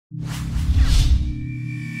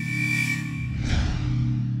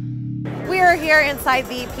here inside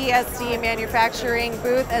the PSD manufacturing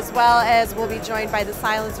booth, as well as we'll be joined by the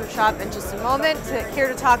silencer shop in just a moment. Here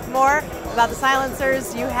to talk more about the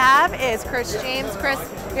silencers you have is Chris James. Chris,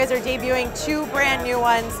 you guys are debuting two brand new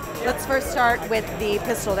ones. Let's first start with the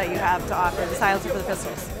pistol that you have to offer, the silencer for the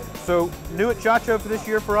pistols. So new at SHOT Show for this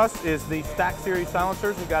year for us is the Stack Series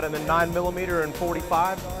silencers. We've got in the 9mm and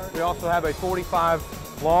 45. We also have a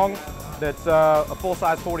 45 long that's a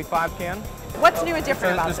full-size 45 can. What's new and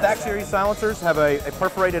different about the this? Stack Series silencers have a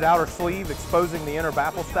perforated outer sleeve exposing the inner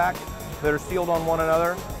baffle stack that are sealed on one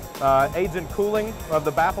another. Aids in cooling of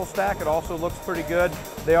the baffle stack. It also looks pretty good.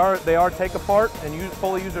 They are take apart and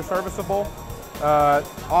fully user serviceable.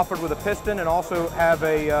 Offered with a piston, and also have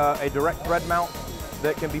a direct thread mount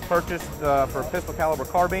that can be purchased for pistol caliber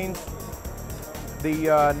carbines.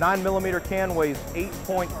 The 9mm can weighs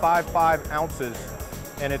 8.55 ounces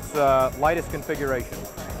in its lightest configuration.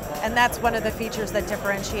 And that's one of the features that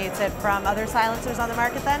differentiates it from other silencers on the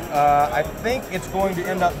market then? I think it's going to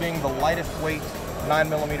end up being the lightest weight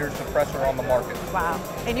 9mm suppressor on the market. Wow.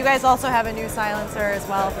 And you guys also have a new silencer as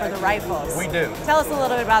well for the rifles. We do. Tell us a little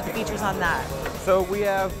bit about the features on that. So we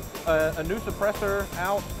have a new suppressor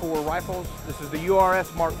out for rifles. This is the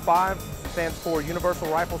URS Mark V. It stands for Universal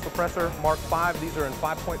Rifle Suppressor Mark V. These are in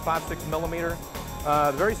 5.56mm.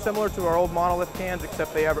 Very similar to our old monolith cans,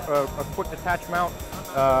 except they have a quick detach mount.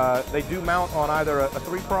 They do mount on either a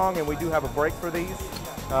 3-prong, and we do have a brake for these.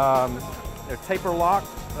 They're taper locked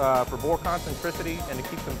for bore concentricity and to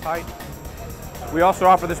keep them tight. We also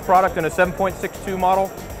offer this product in a 7.62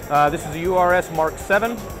 model. This is a URS Mark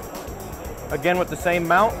VII, again with the same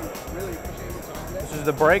mount. This is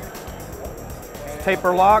the brake. It's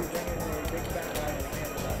taper locked,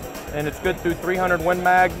 and it's good through 300 Win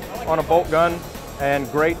Mag on a bolt gun, and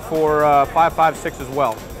great for 5.56 as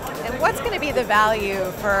well. And what's going to be the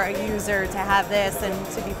value for a user to have this and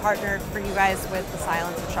to be partnered for you guys with the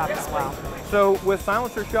silencer shop as well? So with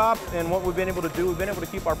Silencer Shop and what we've been able to do, we've been able to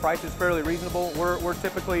keep our prices fairly reasonable. We're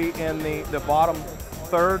typically in the bottom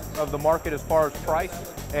third of the market as far as price,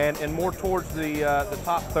 and more towards the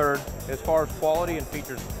top third as far as quality and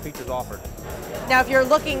features offered. Now, if you're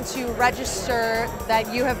looking to register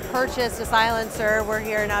that you have purchased a silencer, we're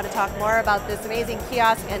here now to talk more about this amazing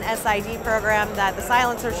kiosk and SID program that the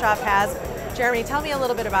Silencer Shop has. Jeremy, tell me a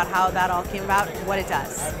little bit about how that all came about, what it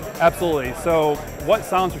does. Absolutely. So what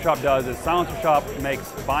Silencer Shop does is Silencer Shop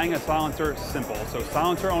makes buying a silencer simple. So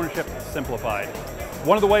silencer ownership simplified.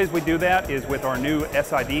 One of the ways we do that is with our new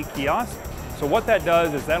SID kiosk. So what that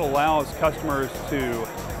does is that allows customers to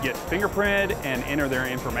get fingerprinted and enter their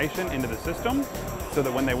information into the system so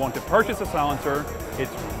that when they want to purchase a silencer,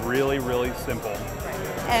 it's really, really simple.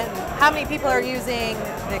 And how many people are using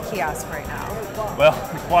the kiosk right now? Well,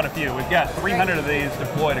 quite a few. We've got 300 of these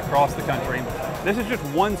deployed across the country. This is just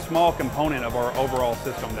one small component of our overall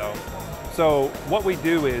system though. So what we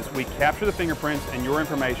do is we capture the fingerprints and your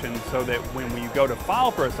information so that when you go to file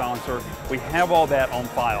for a silencer, we have all that on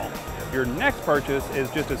file. Your next purchase is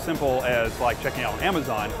just as simple as like checking out on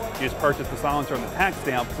Amazon. You just purchase the silencer and the tax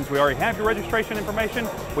stamp. Since we already have your registration information,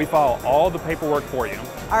 we file all the paperwork for you.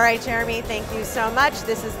 All right, Jeremy, thank you so much.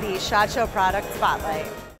 This is the SHOT Show Product Spotlight.